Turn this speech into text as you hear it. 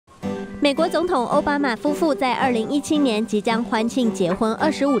美国总统奥巴马夫妇在2017年即将欢庆结婚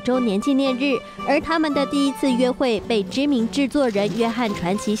25周年纪念日，而他们的第一次约会被知名制作人约翰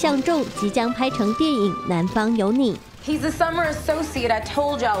传奇相中，即将拍成电影《南方有你》。He's the summer associate I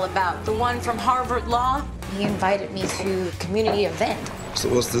told y'all about, the one from Harvard Law. He invited me to a community event. So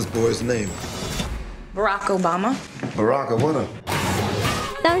what's this boy's name? Barack Obama. Barack Obama.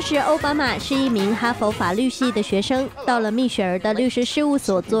 当时奥巴马是一名哈佛法律系的学生，到了蜜雪儿的律师事务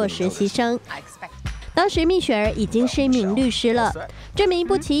所做实习生。当时蜜雪儿已经是一名律师了。这名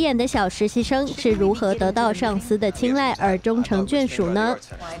不起眼的小实习生是如何得到上司的青睐而终成眷属呢？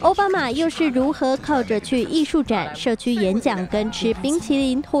奥巴马又是如何靠着去艺术展、社区演讲跟吃冰淇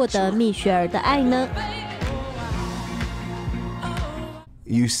淋获得蜜雪儿的爱呢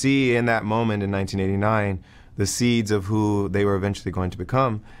？You see in that moment in 1989 the seeds of who they were eventually going to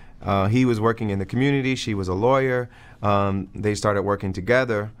become. He was working in the community, she was a lawyer. They started working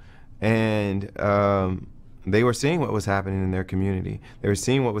together, and they were seeing what was happening in their community. They were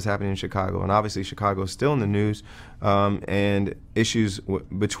seeing what was happening in Chicago, and obviously Chicago is still in the news, and issues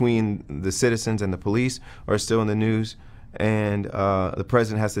between the citizens and the police are still in the news, and the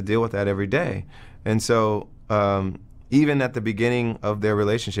president has to deal with that every day. And so even at the beginning of their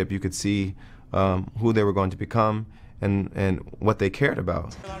relationship, you could see who they were going to become and what they cared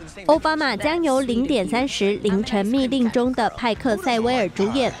about. 奥巴马将由0:30凌晨密令中的派克塞威尔主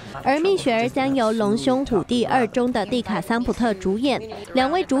演，而蜜雪儿将由龙兄虎弟2中的蒂卡桑普特主演。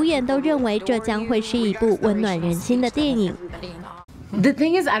两位主演都认为这将会是一部温暖人心的电影。The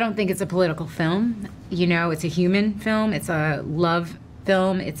thing is, I don't think it's a political film. You know, it's a human film. It's a love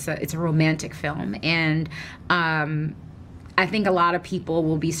film. It's a romantic film, and I think a lot of people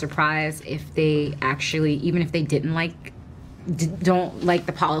will be surprised if they actually, even if they don't like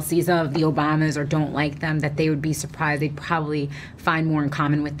the policies of the Obamas or don't like them, that they would be surprised. They'd probably find more in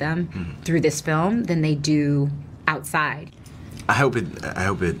common with them through this film than they do outside. I hope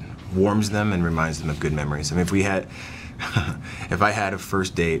it warms them and reminds them of good memories. I mean, if I had a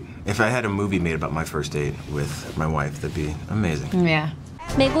first date, if I had a movie made about my first date with my wife, that'd be amazing. Yeah.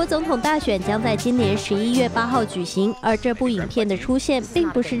 美国总统大选将在今年11月8号举行，而这部影片的出现，并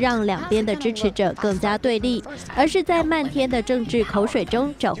不是让两边的支持者更加对立，而是在漫天的政治口水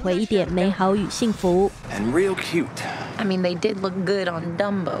中找回一点美好与幸福。And real cute. I mean, they did look good on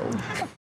Dumbo.